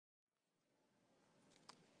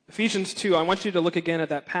Ephesians 2, I want you to look again at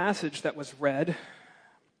that passage that was read,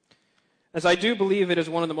 as I do believe it is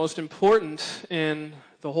one of the most important in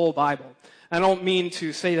the whole Bible. I don't mean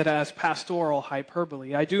to say that as pastoral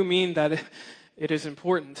hyperbole. I do mean that it is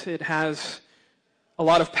important. It has a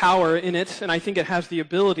lot of power in it, and I think it has the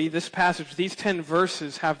ability, this passage, these 10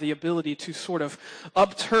 verses have the ability to sort of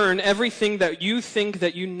upturn everything that you think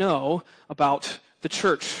that you know about the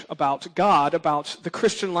church, about God, about the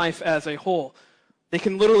Christian life as a whole. They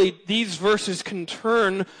can literally, these verses can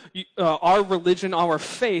turn our religion, our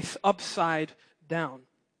faith, upside down.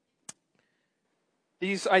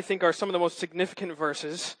 These, I think, are some of the most significant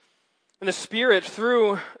verses. And the Spirit,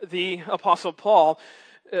 through the Apostle Paul,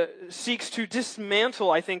 seeks to dismantle,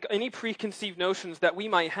 I think, any preconceived notions that we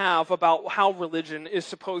might have about how religion is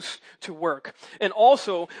supposed to work. And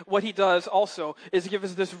also, what he does also is give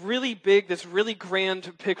us this really big, this really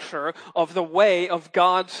grand picture of the way of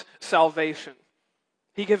God's salvation.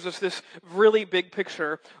 He gives us this really big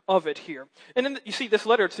picture of it here. And then you see this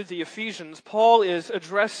letter to the Ephesians, Paul is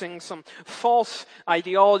addressing some false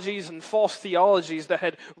ideologies and false theologies that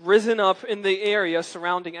had risen up in the area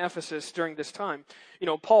surrounding Ephesus during this time. You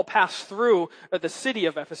know, Paul passed through the city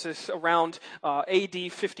of Ephesus around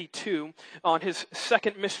AD 52 on his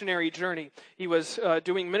second missionary journey. He was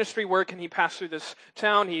doing ministry work and he passed through this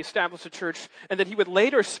town, he established a church, and then he would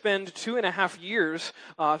later spend 2.5 years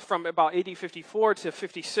from about AD 54 to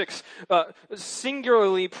 56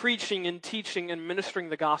 singularly preaching and teaching and ministering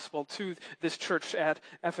the gospel to this church at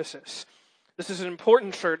Ephesus. This is an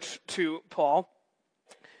important church to Paul.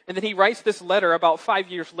 And then he writes this letter about 5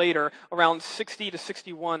 years later, around 60 to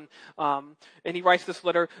 61, and he writes this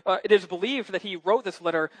letter. It is believed that he wrote this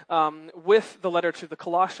letter with the letter to the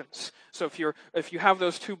Colossians. So if you have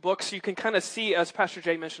those two books, you can kind of see, as Pastor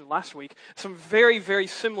Jay mentioned last week, some very, very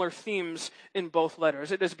similar themes in both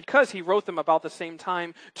letters. It is because he wrote them about the same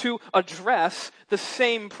time to address the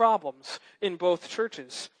same problems in both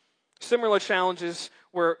churches. Similar challenges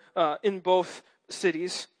were in both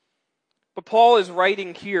cities. But Paul is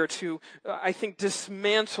writing here to, I think,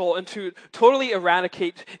 dismantle and to totally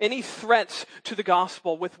eradicate any threats to the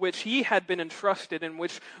gospel with which he had been entrusted and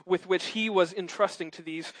with which he was entrusting to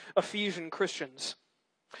these Ephesian Christians.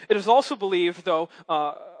 It is also believed, though,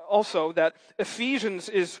 that Ephesians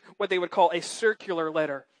is what they would call a circular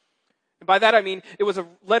letter. And by that I mean it was a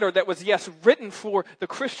letter that was, yes, written for the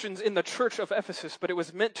Christians in the church of Ephesus, but it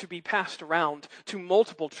was meant to be passed around to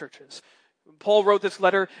multiple churches. Paul wrote this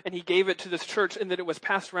letter and he gave it to this church, and then it was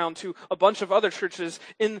passed around to a bunch of other churches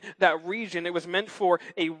in that region. It was meant for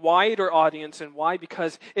a wider audience. And why?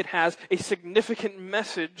 Because it has a significant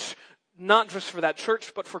message, not just for that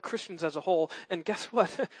church, but for Christians as a whole. And guess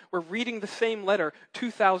what? We're reading the same letter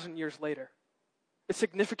 2,000 years later. It's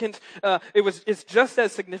significant. It's just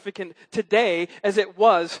as significant today as it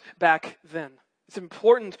was back then. It's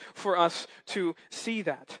important for us to see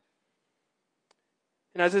that.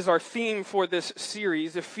 And as is our theme for this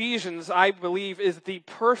series, Ephesians, I believe, is the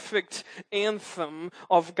perfect anthem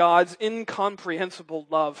of God's incomprehensible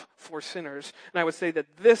love for sinners. And I would say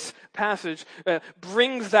that this passage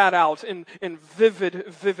brings that out in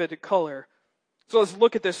vivid color. So let's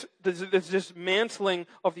look at this dismantling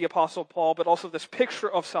of the Apostle Paul, but also this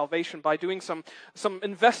picture of salvation by doing some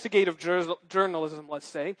investigative journalism, let's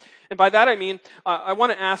say. And by that I mean, I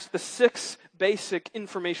want to ask the 6 basic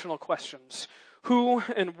informational questions. Who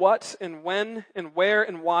and what and when and where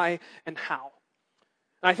and why and how.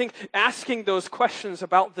 And I think asking those questions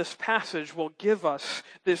about this passage will give us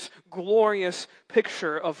this glorious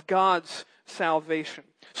picture of God's salvation.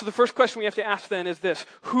 So the first question we have to ask then is this: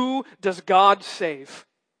 who does God save?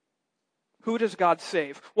 Who does God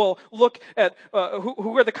save? Well, look at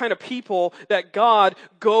who are the kind of people that God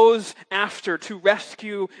goes after to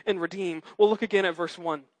rescue and redeem. Well, look again at verse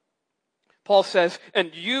 1. Paul says,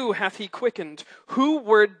 "And you hath he quickened, who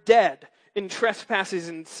were dead in trespasses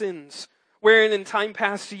and sins, wherein in time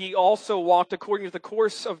past ye also walked according to the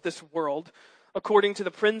course of this world, according to the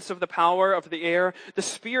prince of the power of the air, the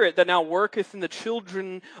spirit that now worketh in the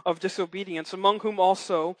children of disobedience, among whom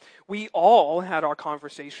also we all had our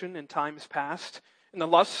conversation in times past, in the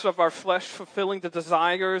lusts of our flesh, fulfilling the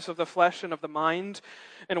desires of the flesh and of the mind,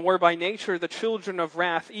 and were by nature the children of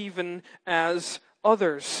wrath, even as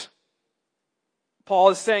others." Paul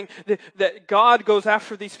is saying that God goes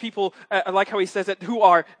after these people, I like how he says it, who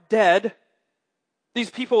are dead.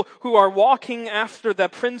 These people who are walking after the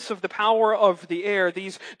prince of the power of the air,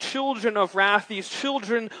 these children of wrath, these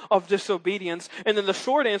children of disobedience. And then the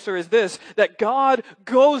short answer is this, that God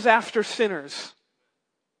goes after sinners.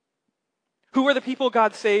 Who are the people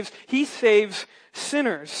God saves? He saves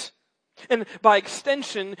sinners. And by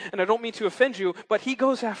extension, and I don't mean to offend you, but he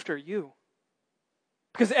goes after you.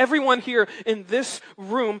 Because everyone here in this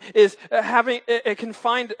room is can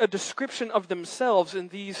find a description of themselves in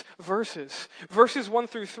these verses. Verses 1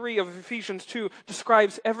 through 3 of Ephesians 2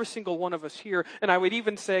 describes every single one of us here. And I would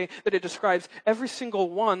even say that it describes every single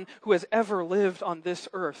one who has ever lived on this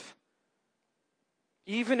earth.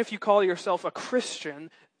 Even if you call yourself a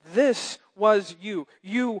Christian, this was you.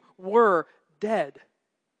 You were dead.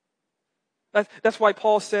 That's why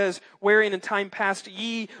Paul says, wherein in time past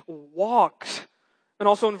ye walked. And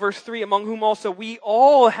also in verse 3, among whom also we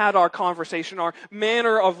all had our conversation, our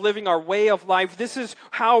manner of living, our way of life. This is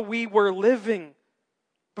how we were living.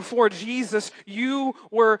 Before Jesus, you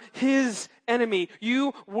were his enemy.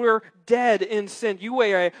 You were dead in sin. You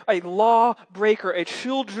were a lawbreaker, a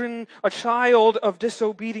child of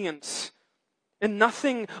disobedience. And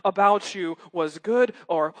nothing about you was good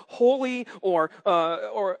or holy or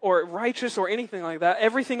righteous or anything like that.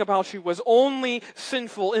 Everything about you was only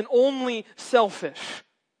sinful and only selfish.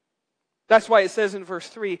 That's why it says in verse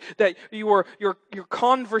 3 that your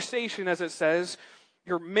conversation, as it says,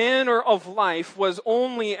 your manner of life was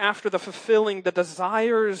only after the fulfilling the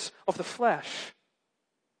desires of the flesh.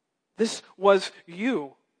 This was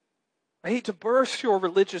you. I hate to burst your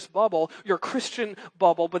religious bubble, your Christian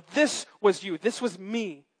bubble, but this was you. This was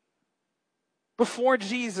me. Before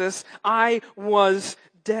Jesus, I was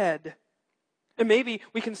dead. And maybe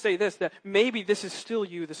we can say this, that maybe this is still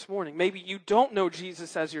you this morning. Maybe you don't know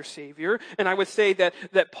Jesus as your Savior. And I would say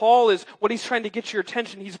that Paul is, what he's trying to get your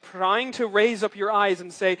attention, he's trying to raise up your eyes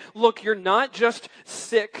and say, look, you're not just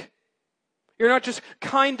sick. You're not just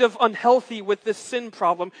kind of unhealthy with this sin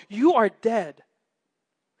problem. You are dead.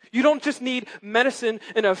 You don't just need medicine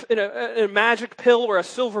in a magic pill or a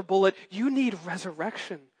silver bullet. You need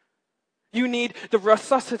resurrection. You need the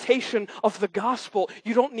resuscitation of the gospel.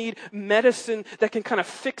 You don't need medicine that can kind of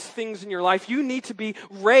fix things in your life. You need to be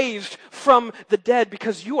raised from the dead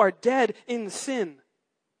because you are dead in sin.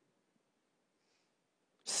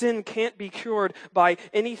 Sin can't be cured by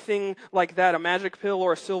anything like that, a magic pill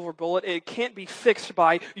or a silver bullet. It can't be fixed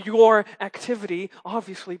by your activity,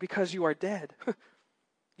 obviously, because you are dead.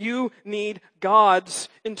 You need God's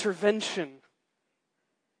intervention.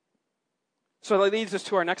 So that leads us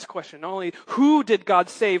to our next question. Not only who did God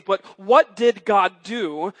save, but what did God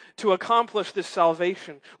do to accomplish this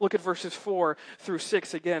salvation? Look at verses 4 through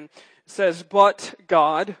 6 again. It says, but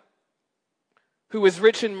God, who is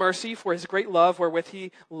rich in mercy for his great love wherewith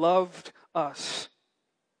he loved us.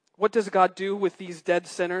 What does God do with these dead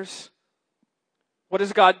sinners? What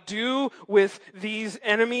does God do with these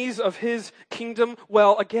enemies of his kingdom?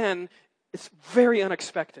 Well, again, it's very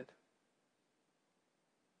unexpected.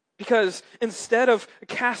 Because instead of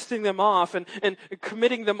casting them off and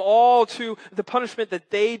committing them all to the punishment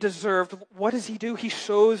that they deserved, what does he do? He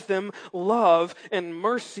shows them love and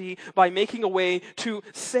mercy by making a way to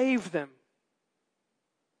save them.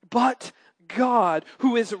 But God,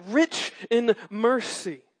 who is rich in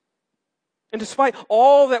mercy, and despite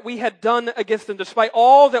all that we had done against them, despite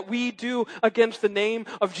all that we do against the name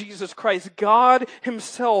of Jesus Christ, God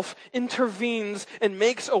himself intervenes and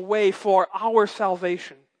makes a way for our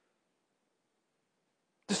salvation.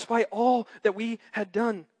 Despite all that we had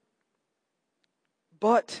done.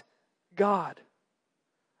 But God.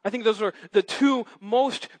 I think those are the two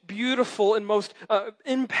most beautiful and most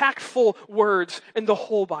impactful words in the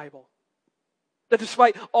whole Bible. That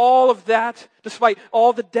despite all of that, despite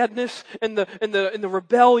all the deadness and the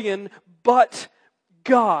rebellion, but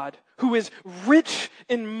God, who is rich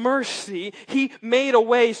in mercy, he made a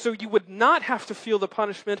way so you would not have to feel the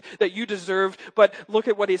punishment that you deserved. But look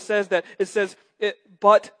at what he says, that it says,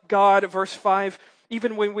 but God, verse 5,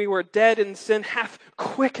 even when we were dead in sin, hath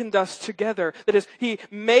quickened us together. That is, he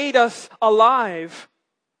made us alive.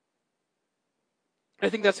 I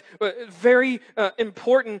think that's very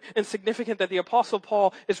important and significant that the Apostle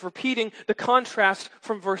Paul is repeating the contrast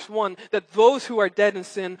from verse 1, that those who are dead in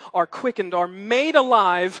sin are quickened, are made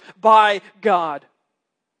alive by God.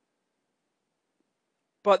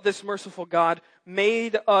 But this merciful God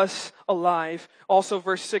made us alive. Also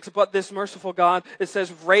verse 6, but this merciful God, it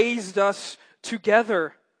says, raised us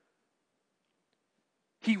together.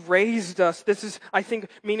 He raised us. This is, I think,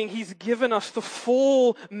 meaning he's given us the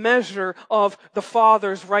full measure of the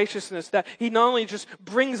Father's righteousness. That he not only just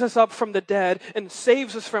brings us up from the dead and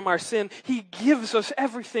saves us from our sin, he gives us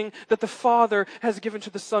everything that the Father has given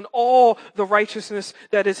to the Son. All the righteousness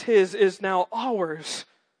that is his is now ours.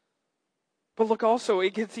 But look also,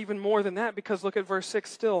 it gets even more than that, because look at verse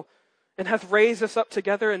 6 still. and hath raised us up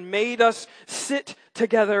together and made us sit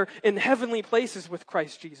together in heavenly places with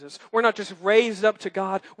Christ Jesus. We're not just raised up to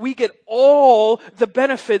God. We get all the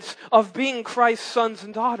benefits of being Christ's sons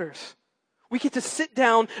and daughters. We get to sit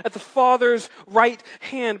down at the Father's right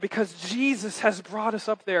hand because Jesus has brought us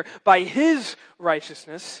up there by His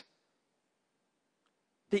righteousness.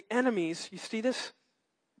 The enemies, you see this?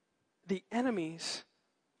 The enemies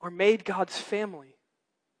are made God's family.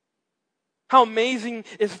 How amazing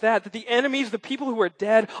is that? That the enemies, the people who are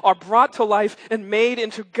dead, are brought to life and made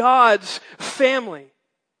into God's family.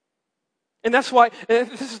 And that's why,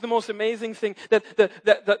 this is the most amazing thing, that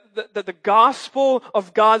the gospel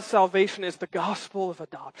of God's salvation is the gospel of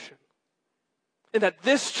adoption. And that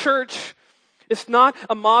this church is not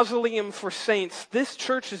a mausoleum for saints. This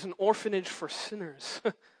church is an orphanage for sinners.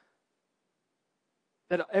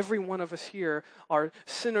 That every one of us here are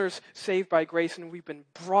sinners saved by grace, and we've been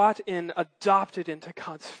brought in, adopted into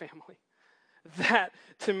God's family. That,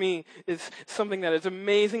 to me, is something that is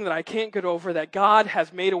amazing, that I can't get over, that God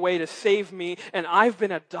has made a way to save me, and I've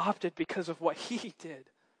been adopted because of what He did.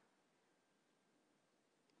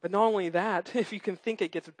 But not only that, if you can think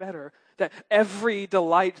it gets better, that every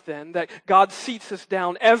delight then, that God seats us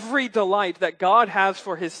down, every delight that God has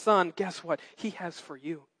for His Son, guess what? He has for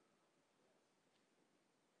you.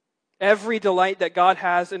 Every delight that God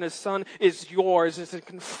has in His Son is yours. It's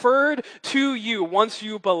conferred to you once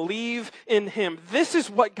you believe in Him. This is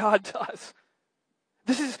what God does.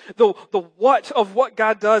 This is the what of what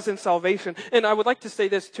God does in salvation. And I would like to say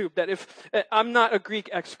this too, that if, I'm not a Greek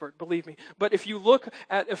expert, believe me, but if you look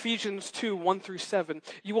at Ephesians 2, 1 through 7,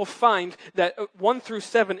 you will find that 1 through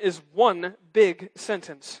 7 is one big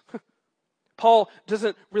sentence. Paul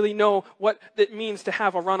doesn't really know what it means to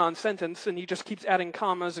have a run-on sentence, and he just keeps adding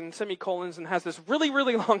commas and semicolons and has this really,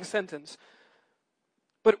 really long sentence.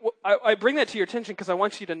 But I bring that to your attention because I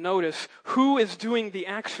want you to notice who is doing the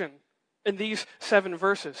action in these 7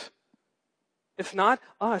 verses. It's not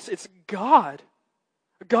us, it's God.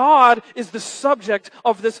 God is the subject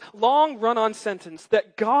of this long run-on sentence,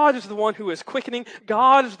 that God is the one who is quickening,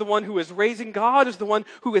 God is the one who is raising, God is the one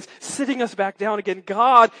who is sitting us back down again.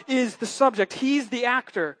 God is the subject. He's the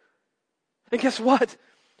actor. And guess what?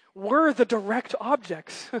 We're the direct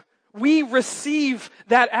objects. We receive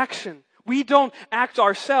that action. We don't act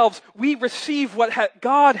ourselves. We receive what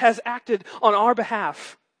God has acted on our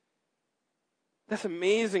behalf. That's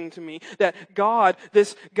amazing to me, that God,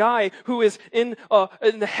 this guy who is in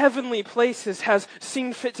the heavenly places, has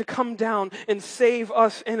seen fit to come down and save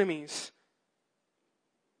us enemies.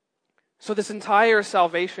 So this entire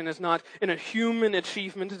salvation is not in a human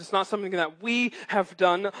achievement. It's not something that we have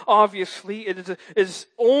done. Obviously, it is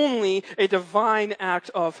only a divine act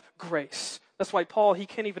of grace. That's why Paul, he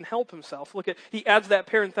can't even help himself. He adds that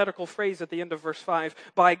parenthetical phrase at the end of verse 5,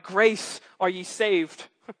 by grace are ye saved.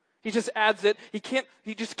 He just adds it.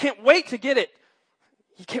 He just can't wait to get it.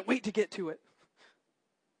 He can't wait to get to it.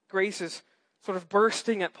 Grace is sort of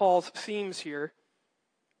bursting at Paul's seams here.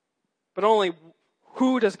 But only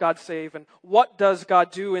who does God save and what does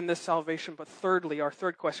God do in this salvation? But thirdly, our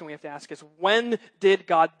third question we have to ask is, when did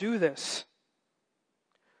God do this?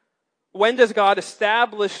 When does God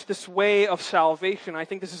establish this way of salvation? I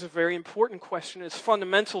think this is a very important question. It's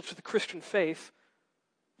fundamental to the Christian faith.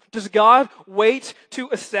 Does God wait to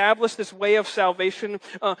establish this way of salvation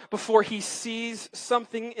before He sees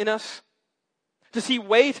something in us? Does He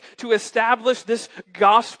wait to establish this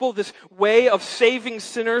gospel, this way of saving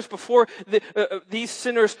sinners before these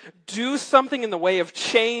sinners do something in the way of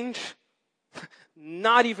change?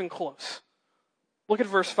 Not even close. Look at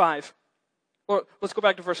verse 5. Or let's go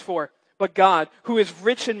back to verse 4. But God, who is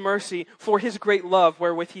rich in mercy, for His great love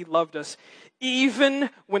wherewith He loved us,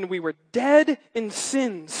 even when we were dead in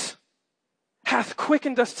sins, hath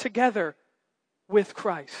quickened us together with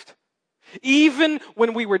Christ. Even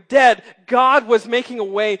when we were dead, God was making a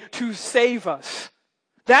way to save us.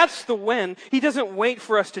 That's the when. He doesn't wait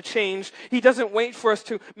for us to change. He doesn't wait for us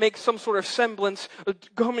to make some sort of semblance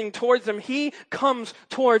coming towards Him. He comes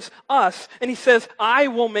towards us and He says, I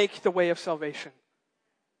will make the way of salvation.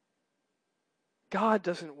 God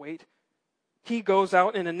doesn't wait. He goes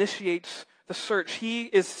out and initiates the search. He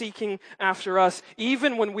is seeking after us,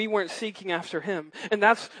 even when we weren't seeking after Him. And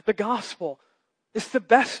that's the gospel. It's the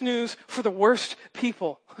best news for the worst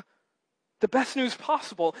people. The best news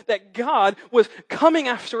possible, that God was coming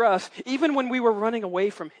after us, even when we were running away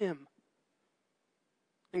from Him.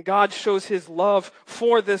 And God shows His love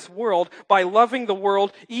for this world by loving the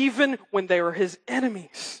world even when they were His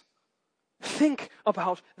enemies. Think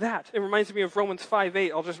about that. It reminds me of Romans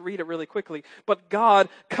 5:8. I'll just read it really quickly. But God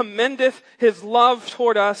commendeth his love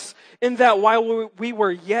toward us in that while we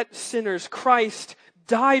were yet sinners, Christ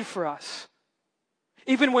died for us.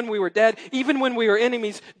 Even when we were dead, even when we were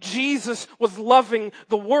enemies, Jesus was loving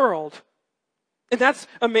the world. And that's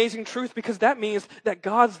amazing truth, because that means that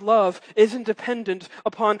God's love isn't dependent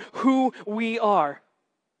upon who we are.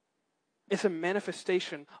 It's a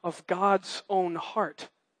manifestation of God's own heart.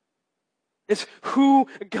 It's who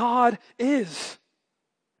God is.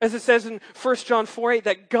 As it says in 1 John 4:8,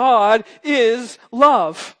 that God is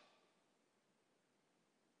love.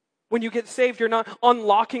 When you get saved, you're not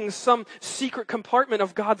unlocking some secret compartment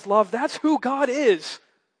of God's love. That's who God is.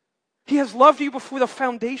 He has loved you before the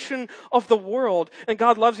foundation of the world. And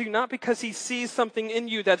God loves you not because he sees something in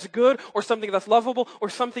you that's good or something that's lovable or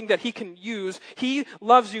something that he can use. He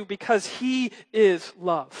loves you because he is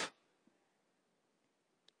love.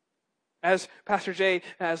 As Pastor Jay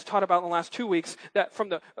has taught about in the last 2 weeks, that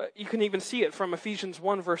from you can even see it from Ephesians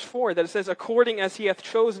 1 verse 4, that it says, according as he hath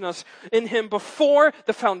chosen us in him before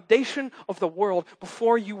the foundation of the world,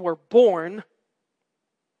 before you were born,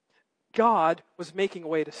 God was making a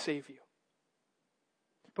way to save you.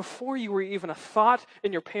 Before you were even a thought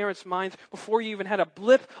in your parents' minds, before you even had a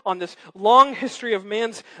blip on this long history of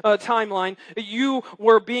man's timeline, you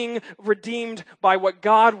were being redeemed by what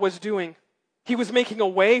God was doing. He was making a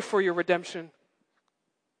way for your redemption.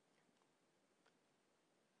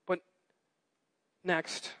 But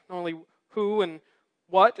next, not only who and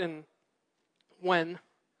what and when,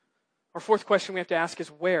 our fourth question we have to ask is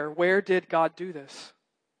where. Where did God do this?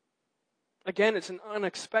 Again, it's an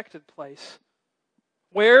unexpected place.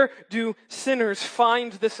 Where do sinners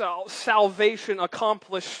find this salvation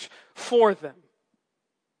accomplished for them?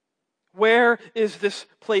 Where is this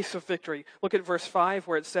place of victory? Look at verse 5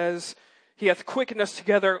 where it says, he hath quickened us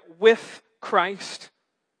together with Christ.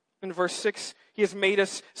 In verse 6, he has made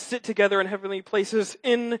us sit together in heavenly places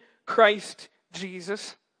in Christ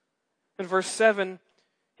Jesus. In verse 7,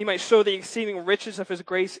 he might show the exceeding riches of his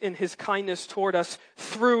grace in his kindness toward us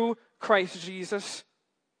through Christ Jesus.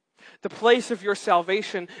 The place of your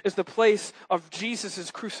salvation is the place of Jesus'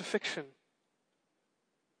 crucifixion.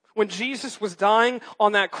 When Jesus was dying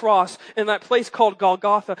on that cross in that place called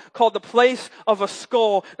Golgotha, called the place of a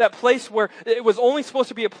skull, that place where it was only supposed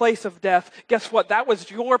to be a place of death, guess what? That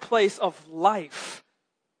was your place of life.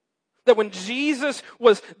 That when Jesus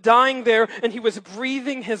was dying there and he was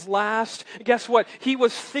breathing his last, guess what? He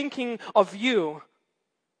was thinking of you.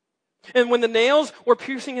 And when the nails were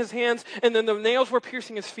piercing his hands, and then the nails were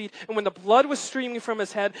piercing his feet, and when the blood was streaming from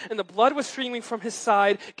his head, and the blood was streaming from his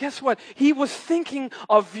side, guess what? He was thinking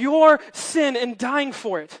of your sin and dying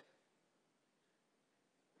for it.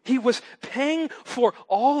 He was paying for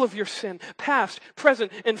all of your sin, past,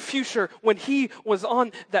 present, and future, when he was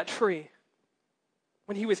on that tree.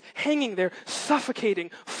 When he was hanging there, suffocating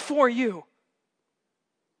for you.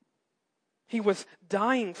 He was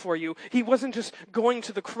dying for you. He wasn't just going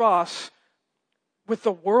to the cross with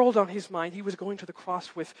the world on his mind. He was going to the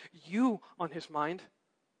cross with you on his mind.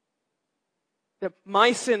 That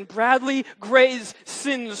my sin, Bradley Gray's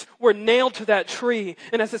sins, were nailed to that tree.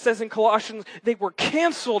 And as it says in Colossians, they were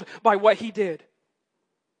canceled by what he did.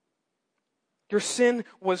 Your sin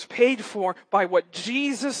was paid for by what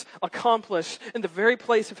Jesus accomplished, and the very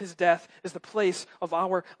place of his death is the place of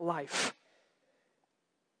our life.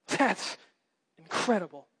 That's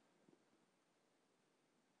incredible.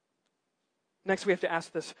 Next, we have to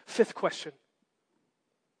ask this fifth question.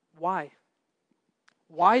 Why?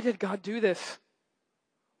 Why did God do this?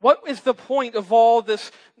 What is the point of all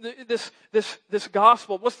this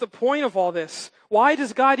gospel? What's the point of all this? Why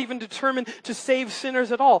does God even determine to save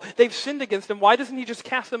sinners at all? They've sinned against him. Why doesn't he just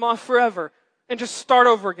cast them off forever and just start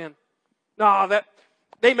over again?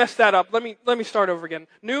 They messed that up. Let me start over again.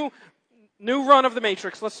 New run of the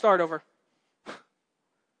Matrix. Let's start over.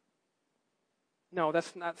 No,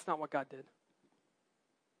 that's not what God did.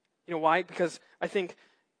 You know why? Because I think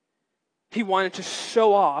he wanted to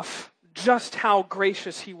show off just how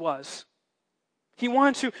gracious he was. He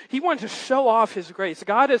wanted to show off his grace.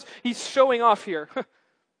 He's showing off here.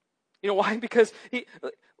 You know why? Because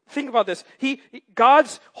think about this.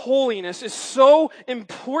 God's holiness is so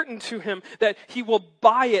important to him that he will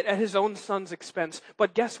buy it at his own son's expense.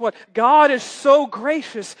 But guess what? God is so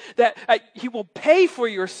gracious that he will pay for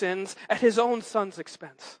your sins at his own son's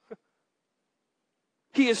expense.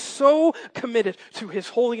 He is so committed to his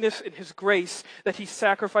holiness and his grace that he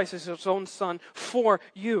sacrifices his own son for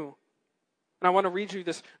you. And I want to read you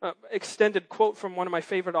this extended quote from one of my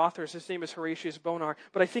favorite authors. His name is Horatius Bonar.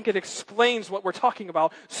 But I think it explains what we're talking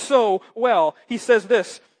about so well. He says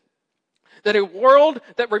this: That a world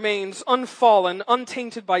that remains unfallen,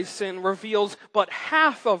 untainted by sin, reveals but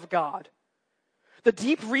half of God. The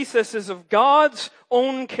deep recesses of God's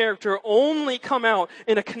own character only come out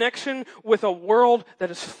in a connection with a world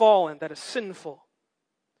that is fallen, that is sinful.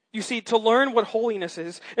 You see, to learn what holiness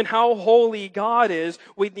is and how holy God is,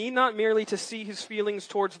 we need not merely to see his feelings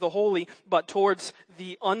towards the holy, but towards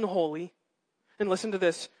the unholy. And listen to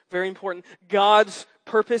this, very important. God's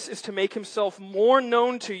purpose is to make himself more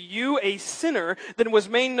known to you, a sinner, than was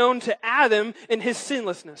made known to Adam in his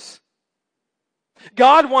sinlessness.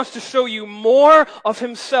 God wants to show you more of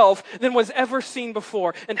himself than was ever seen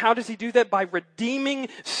before. And how does he do that? By redeeming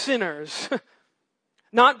sinners.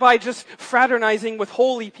 Not by just fraternizing with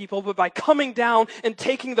holy people, but by coming down and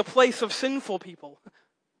taking the place of sinful people.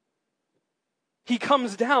 He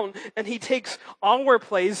comes down and he takes our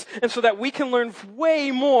place, and so that we can learn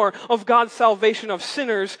way more of God's salvation of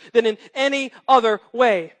sinners than in any other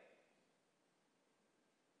way.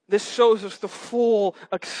 This shows us the full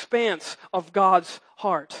expanse of God's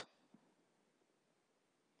heart.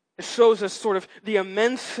 It shows us sort of the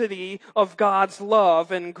immensity of God's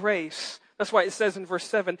love and grace. That's why it says in verse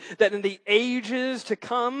 7, that in the ages to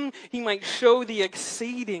come, he might show the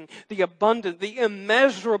exceeding, the abundant, the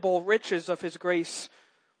immeasurable riches of his grace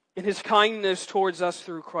in his kindness towards us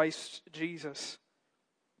through Christ Jesus.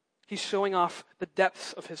 He's showing off the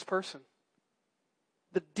depths of his person,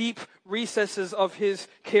 the deep recesses of his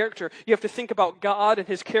character. You have to think about God and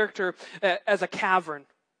his character as a cavern.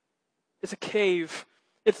 It's a cave.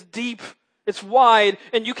 It's deep. It's wide.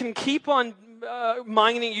 And you can keep on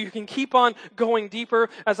mining, you can keep on going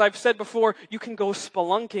deeper. As I've said before, you can go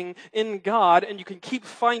spelunking in God, and you can keep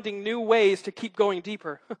finding new ways to keep going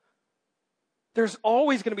deeper. There's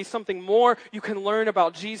always going to be something more you can learn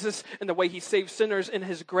about Jesus and the way he saves sinners in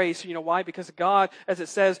his grace. You know why? Because God, as it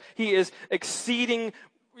says, he is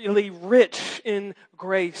exceedingly rich in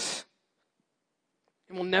grace.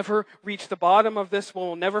 And we'll never reach the bottom of this.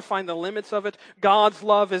 We'll never find the limits of it. God's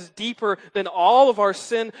love is deeper than all of our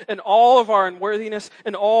sin and all of our unworthiness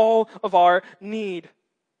and all of our need.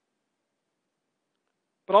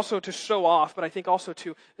 But also to show off, but I think also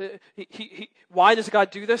to, why does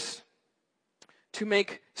God do this? To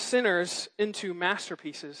make sinners into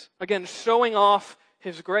masterpieces. Again, showing off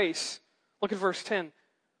his grace. Look at verse 10.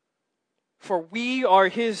 For we are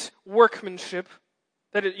his workmanship.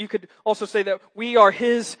 You could also say that we are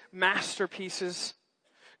his masterpieces,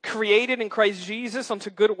 created in Christ Jesus unto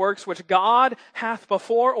good works, which God hath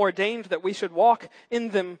before ordained that we should walk in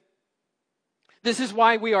them. This is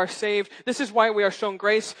why we are saved. This is why we are shown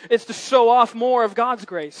grace. It's to show off more of God's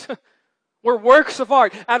grace. We're works of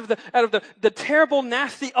art. Out of the terrible,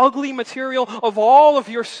 nasty, ugly material of all of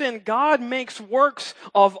your sin, God makes works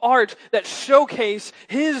of art that showcase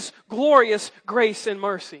his glorious grace and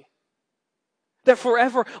mercy. That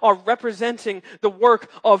forever are representing the work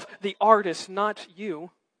of the artist, not you.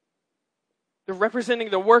 They're representing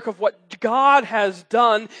the work of what God has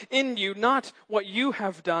done in you, not what you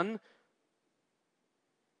have done.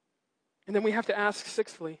 And then we have to ask,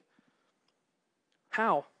 sixthly,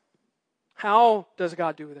 how? How does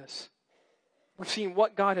God do this? We've seen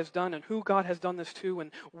what God has done and who God has done this to and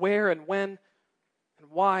where and when and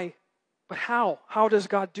why. But how? How does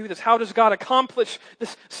God do this? How does God accomplish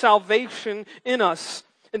this salvation in us?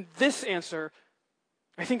 And this answer,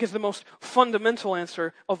 I think, is the most fundamental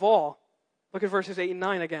answer of all. Look at verses 8 and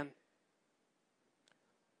 9 again.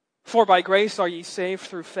 For by grace are ye saved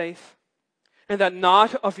through faith, and that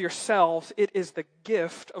not of yourselves, it is the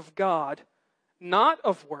gift of God, not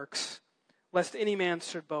of works, lest any man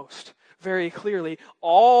should boast. Very clearly,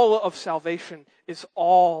 all of salvation is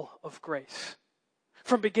all of grace.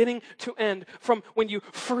 From beginning to end, from when you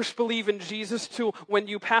first believe in Jesus to when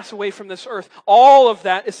you pass away from this earth, all of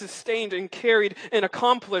that is sustained and carried and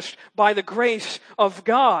accomplished by the grace of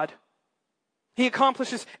God. He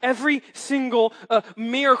accomplishes every single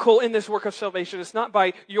miracle in this work of salvation. It's not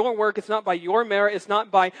by your work, it's not by your merit, it's not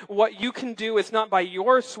by what you can do, it's not by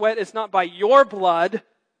your sweat, it's not by your blood.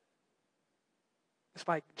 It's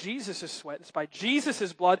by Jesus' sweat. It's by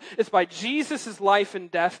Jesus' blood. It's by Jesus' life and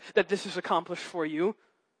death that this is accomplished for you.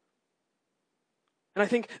 And I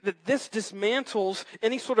think that this dismantles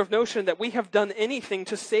any sort of notion that we have done anything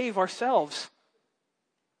to save ourselves.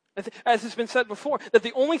 As has been said before, that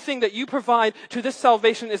the only thing that you provide to this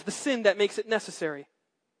salvation is the sin that makes it necessary.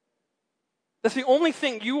 That's the only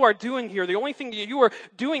thing you are doing here. The only thing you are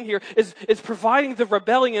doing here is providing the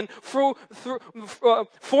rebellion for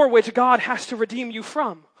which God has to redeem you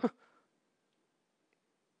from.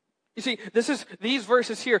 You see, these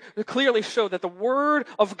verses here clearly show that the Word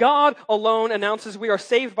of God alone announces we are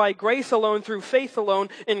saved by grace alone, through faith alone,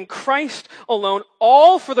 in Christ alone,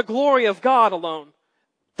 all for the glory of God alone.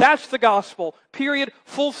 That's the gospel. Period.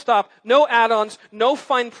 Full stop. No add-ons, no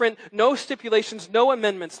fine print, no stipulations, no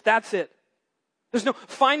amendments. That's it. There's no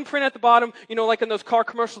fine print at the bottom, like in those car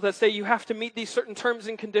commercials that say you have to meet these certain terms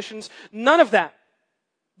and conditions. None of that.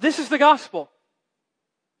 This is the gospel.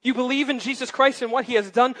 You believe in Jesus Christ and what He has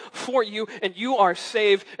done for you, and you are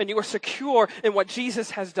saved, and you are secure in what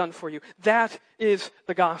Jesus has done for you. That is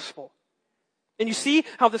the gospel. And you see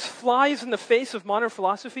how this flies in the face of modern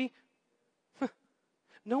philosophy?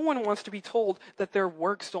 No one wants to be told that their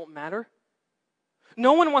works don't matter.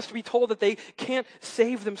 No one wants to be told that they can't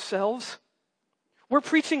save themselves. We're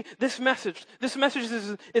preaching this message. This message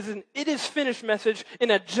is an "it is finished" message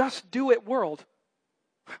in a just do it world.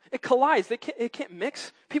 It collides. It can't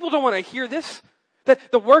mix. People don't want to hear this,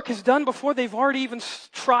 that the work is done before they've already even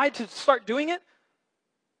tried to start doing it.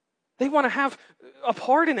 They want to have a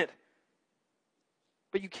part in it.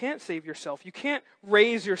 But you can't save yourself. You can't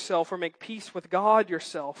raise yourself or make peace with God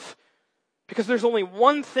yourself. Because there's only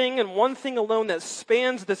one thing and one thing alone that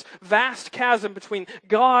spans this vast chasm between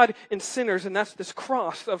God and sinners, and that's this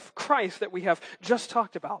cross of Christ that we have just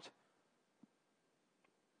talked about.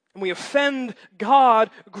 And we offend God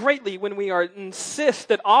greatly when we insist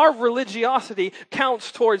that our religiosity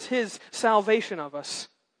counts towards His salvation of us.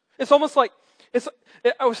 It's almost like,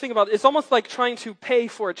 I was thinking about it, it's almost like trying to pay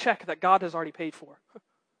for a check that God has already paid for.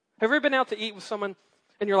 Have you ever been out to eat with someone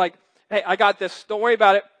and you're like, "Hey, I got this. Don't worry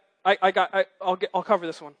about it. I'll cover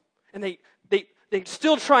this one." And they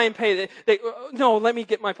still try and pay. No, let me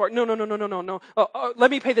get my part. No.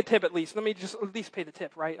 Let me pay the tip at least. Let me just at least pay the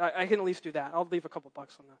tip, right? I can at least do that. I'll leave a couple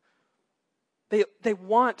bucks on that. They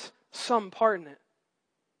want some part in it.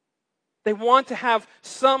 They want to have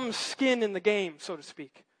some skin in the game, so to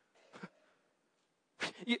speak.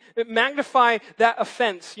 Magnify that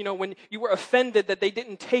offense, when you were offended that they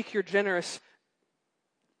didn't take your generous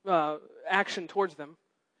action towards them.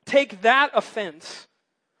 Take that offense,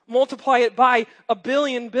 multiply it by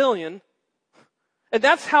 1 billion, and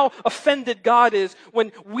that's how offended God is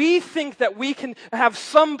when we think that we can have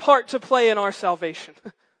some part to play in our salvation.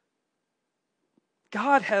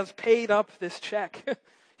 God has paid up this check.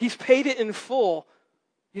 He's paid it in full.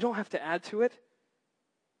 You don't have to add to it.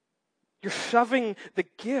 You're shoving the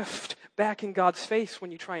gift back in God's face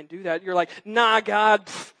when you try and do that. You're like, "Nah, God,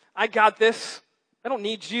 I got this. I don't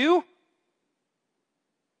need you.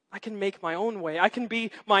 I can make my own way. I can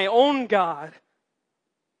be my own God."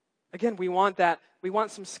 Again, we want that. We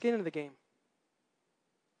want some skin in the game.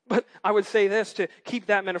 But I would say this, to keep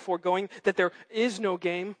that metaphor going, that there is no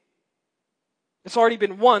game. It's already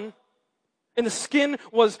been won. And the skin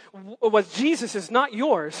was Jesus's, not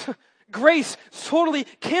yours. Grace totally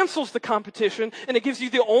cancels the competition, and it gives you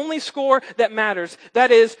the only score that matters.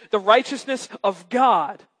 That is, the righteousness of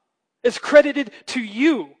God is credited to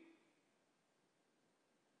you.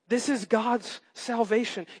 This is God's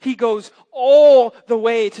salvation. He goes all the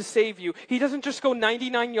way to save you. He doesn't just go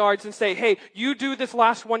 99 yards and say, "Hey, you do this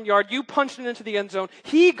last 1 yard, you punch it into the end zone."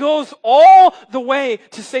 He goes all the way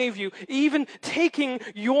to save you, even taking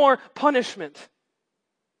your punishment.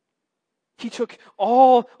 He took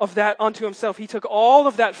all of that onto Himself. He took all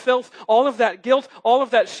of that filth, all of that guilt, all of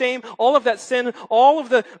that shame, all of that sin, all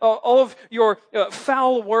of your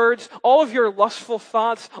foul words, all of your lustful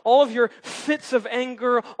thoughts, all of your fits of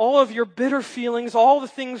anger, all of your bitter feelings, all the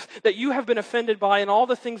things that you have been offended by, and all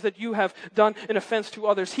the things that you have done in offense to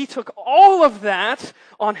others. He took all of that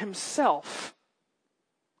on Himself,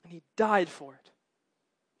 and He died for it.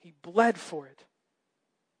 He bled for it,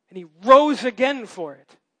 and He rose again for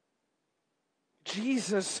it.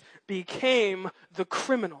 Jesus became the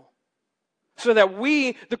criminal so that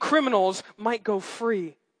we, the criminals, might go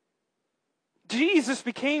free. Jesus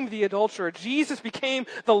became the adulterer. Jesus became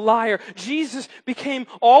the liar. Jesus became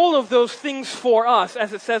all of those things for us,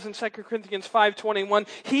 as it says in 2 Corinthians 5:21.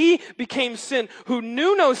 He became sin who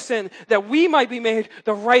knew no sin, that we might be made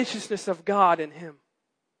the righteousness of God in Him.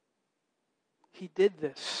 He did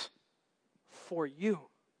this for you,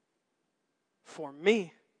 for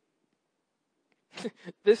me.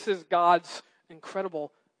 This is God's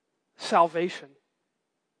incredible salvation.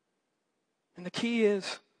 And the key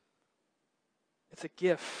is, it's a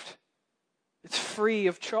gift. It's free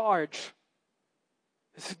of charge.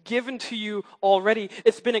 It's given to you already.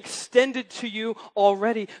 It's been extended to you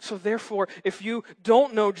already. So therefore, if you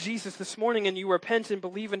don't know Jesus this morning and you repent and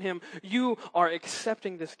believe in Him, you are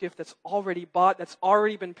accepting this gift that's already bought, that's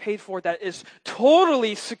already been paid for, that is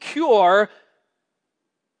totally secure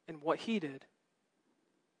in what He did.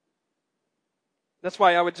 That's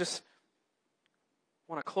why I would just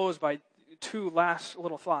want to close by two last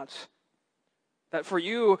little thoughts. That for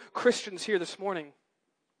you Christians here this morning,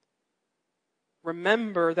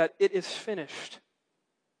 remember that it is finished.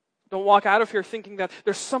 Don't walk out of here thinking that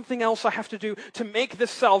there's something else I have to do to make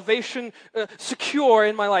this salvation secure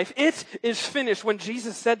in my life. It is finished. When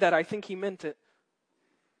Jesus said that, I think he meant it.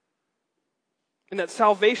 And that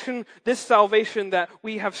salvation, this salvation that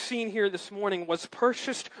we have seen here this morning, was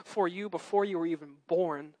purchased for you before you were even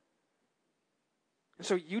born. And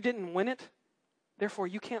so you didn't win it, therefore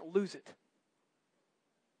you can't lose it.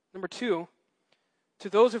 Number two, to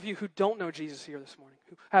those of you who don't know Jesus here this morning,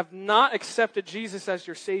 who have not accepted Jesus as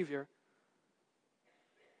your Savior,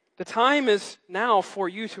 the time is now for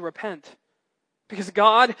you to repent. Because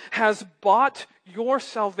God has bought your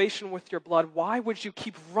salvation with your blood. Why would you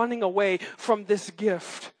keep running away from this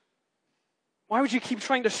gift? Why would you keep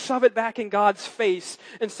trying to shove it back in God's face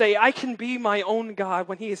and say, I can be my own God,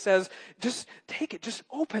 when he says, just take it, just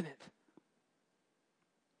open it.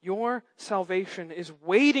 Your salvation is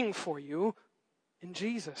waiting for you in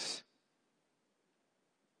Jesus.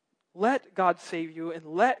 Let God save you, and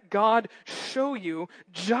let God show you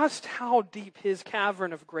just how deep his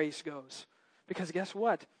cavern of grace goes. Because guess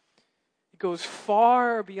what? It goes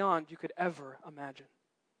far beyond you could ever imagine.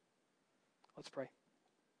 Let's pray.